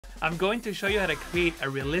I'm going to show you how to create a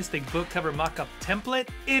realistic book cover mockup template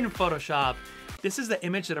in Photoshop. This is the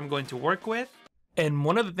image that I'm going to work with. And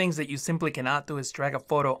one of the things that you simply cannot do is drag a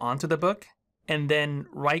photo onto the book and then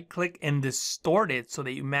right click and distort it so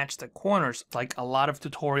that you match the corners, like a lot of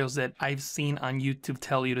tutorials that I've seen on YouTube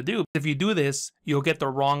tell you to do. If you do this, you'll get the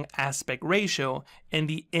wrong aspect ratio and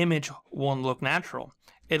the image won't look natural.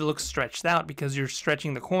 It looks stretched out because you're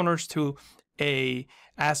stretching the corners to a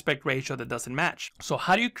aspect ratio that doesn't match. So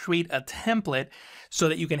how do you create a template so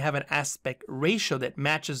that you can have an aspect ratio that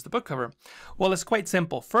matches the book cover? Well, it's quite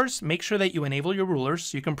simple. First, make sure that you enable your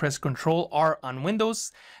rulers. You can press Control R on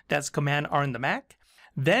Windows. That's Command R on the Mac.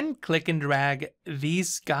 Then click and drag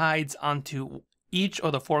these guides onto each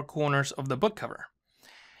of the four corners of the book cover.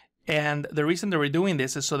 And the reason that we're doing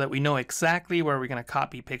this is so that we know exactly where we're going to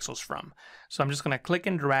copy pixels from. So I'm just going to click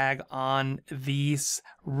and drag on these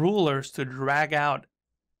rulers to drag out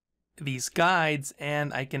these guides,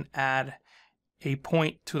 and I can add a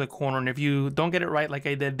point to the corner. And if you don't get it right like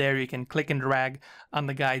I did there, you can click and drag on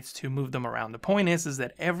the guides to move them around. The point is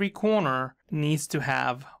that every corner needs to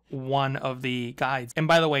have one of the guides. And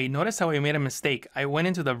by the way, notice how I made a mistake. I went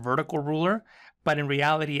into the vertical ruler, but in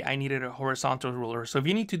reality, I needed a horizontal ruler. So if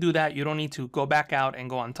you need to do that, you don't need to go back out and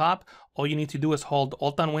go on top. All you need to do is hold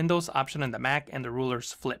Alt on Windows, Option on the Mac, and the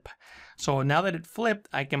rulers flip. So now that it flipped,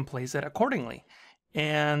 I can place it accordingly.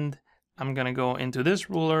 And I'm gonna go into this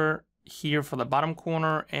ruler here for the bottom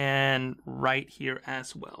corner and right here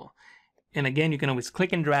as well. And again, you can always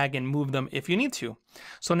click and drag and move them if you need to.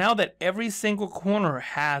 So now that every single corner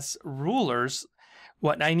has rulers,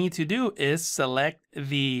 what I need to do is select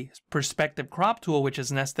the perspective crop tool, which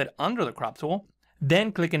is nested under the crop tool,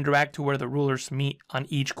 then click and drag to where the rulers meet on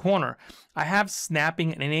each corner. I have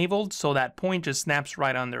snapping enabled, so that point just snaps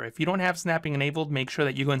right under. If you don't have snapping enabled, make sure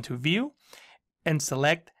that you go into View and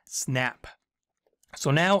select Snap.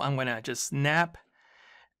 So now I'm gonna just snap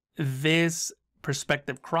this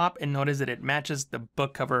perspective crop and notice that it matches the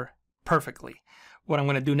book cover perfectly. What I'm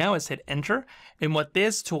going to do now is hit enter, and what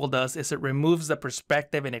this tool does is it removes the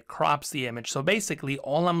perspective and it crops the image. So basically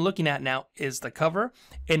all I'm looking at now is the cover,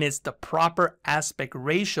 and it's the proper aspect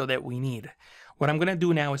ratio that we need. What I'm going to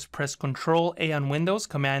do now is press Control A on Windows,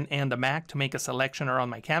 Command A on the Mac to make a selection around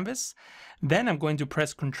my canvas. Then I'm going to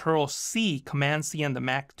press Control C, Command C on the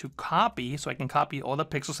Mac to copy, so I can copy all the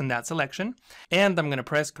pixels in that selection. And I'm going to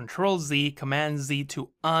press Control Z, Command Z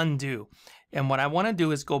to undo. And what I want to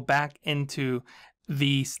do is go back into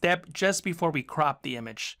the step just before we crop the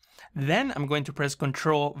image. Then I'm going to press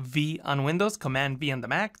Control V on Windows, Command V on the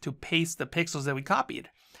Mac to paste the pixels that we copied.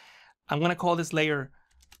 I'm going to call this layer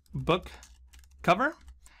book cover.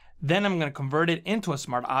 Then I'm going to convert it into a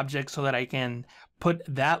smart object so that I can put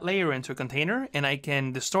that layer into a container, and I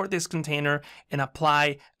can distort this container and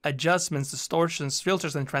apply adjustments, distortions,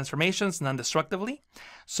 filters, and transformations non-destructively.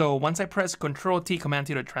 So once I press Control T, Command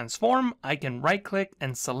T to transform, I can right click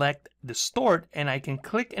and select distort, and I can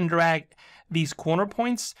click and drag these corner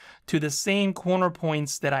points to the same corner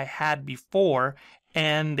points that I had before,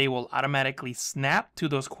 and they will automatically snap to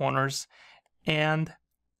those corners, and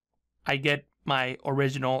I get my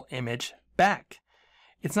original image back.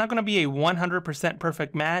 It's not going to be a 100%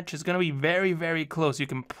 perfect match. It's going to be very, very close. You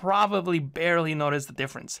can probably barely notice the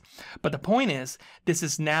difference. But the point is, this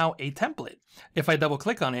is now a template. If I double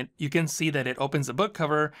click on it, you can see that it opens the book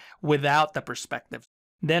cover without the perspective.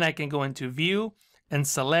 Then I can go into View and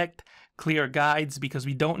select Clear Guides because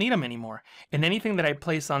we don't need them anymore. And anything that I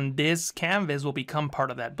place on this canvas will become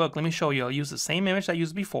part of that book. Let me show you. I'll use the same image I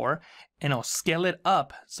used before, and I'll scale it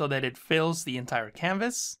up so that it fills the entire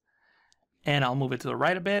canvas. And I'll move it to the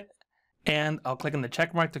right a bit, and I'll click on the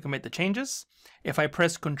check mark to commit the changes. If I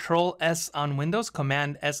press Control S on Windows,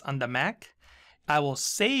 Command S on the Mac, I will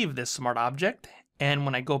save this smart object. And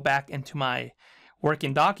when I go back into my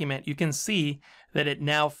working document, you can see that it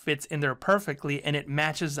now fits in there perfectly and it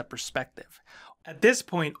matches the perspective. At this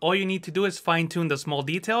point, all you need to do is fine tune the small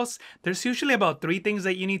details. There's usually about 3 things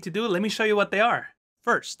that you need to do. Let me show you what they are.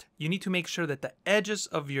 First, you need to make sure that the edges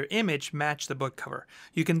of your image match the book cover.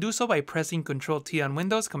 You can do so by pressing Control T on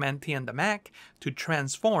Windows, Command T on the Mac to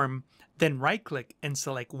transform, then right click and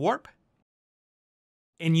select Warp,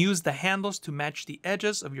 and use the handles to match the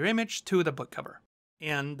edges of your image to the book cover.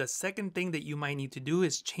 And the second thing that you might need to do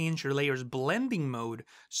is change your layer's blending mode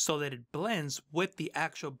so that it blends with the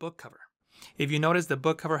actual book cover. If you notice, the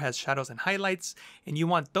book cover has shadows and highlights, and you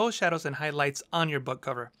want those shadows and highlights on your book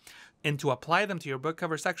cover. And to apply them to your book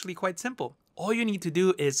cover is actually quite simple. All you need to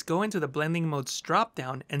do is go into the blending modes drop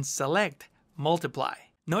down and select multiply.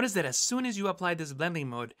 Notice that as soon as you apply this blending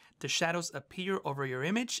mode, the shadows appear over your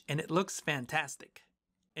image and it looks fantastic.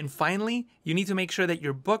 And finally, you need to make sure that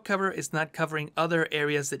your book cover is not covering other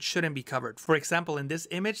areas that shouldn't be covered. For example, in this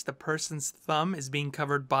image, the person's thumb is being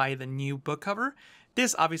covered by the new book cover.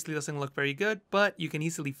 This obviously doesn't look very good, but you can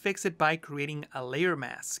easily fix it by creating a layer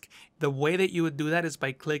mask. The way that you would do that is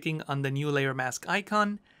by clicking on the new layer mask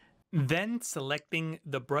icon, then selecting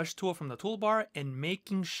the brush tool from the toolbar and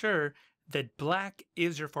making sure that black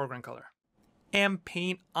is your foreground color. And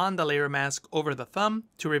paint on the layer mask over the thumb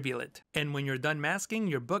to reveal it. And when you're done masking,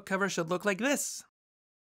 your book cover should look like this.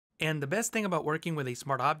 And the best thing about working with a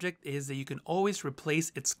smart object is that you can always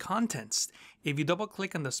replace its contents. If you double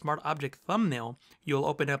click on the smart object thumbnail, you'll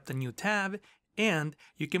open up the new tab and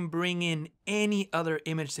you can bring in any other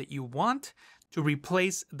image that you want to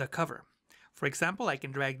replace the cover. For example, I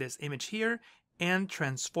can drag this image here and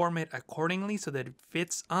transform it accordingly so that it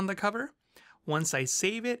fits on the cover. Once I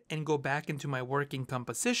save it and go back into my working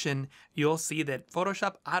composition, you'll see that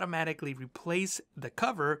Photoshop automatically replaced the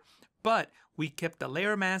cover, but we kept the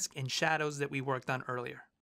layer mask and shadows that we worked on earlier.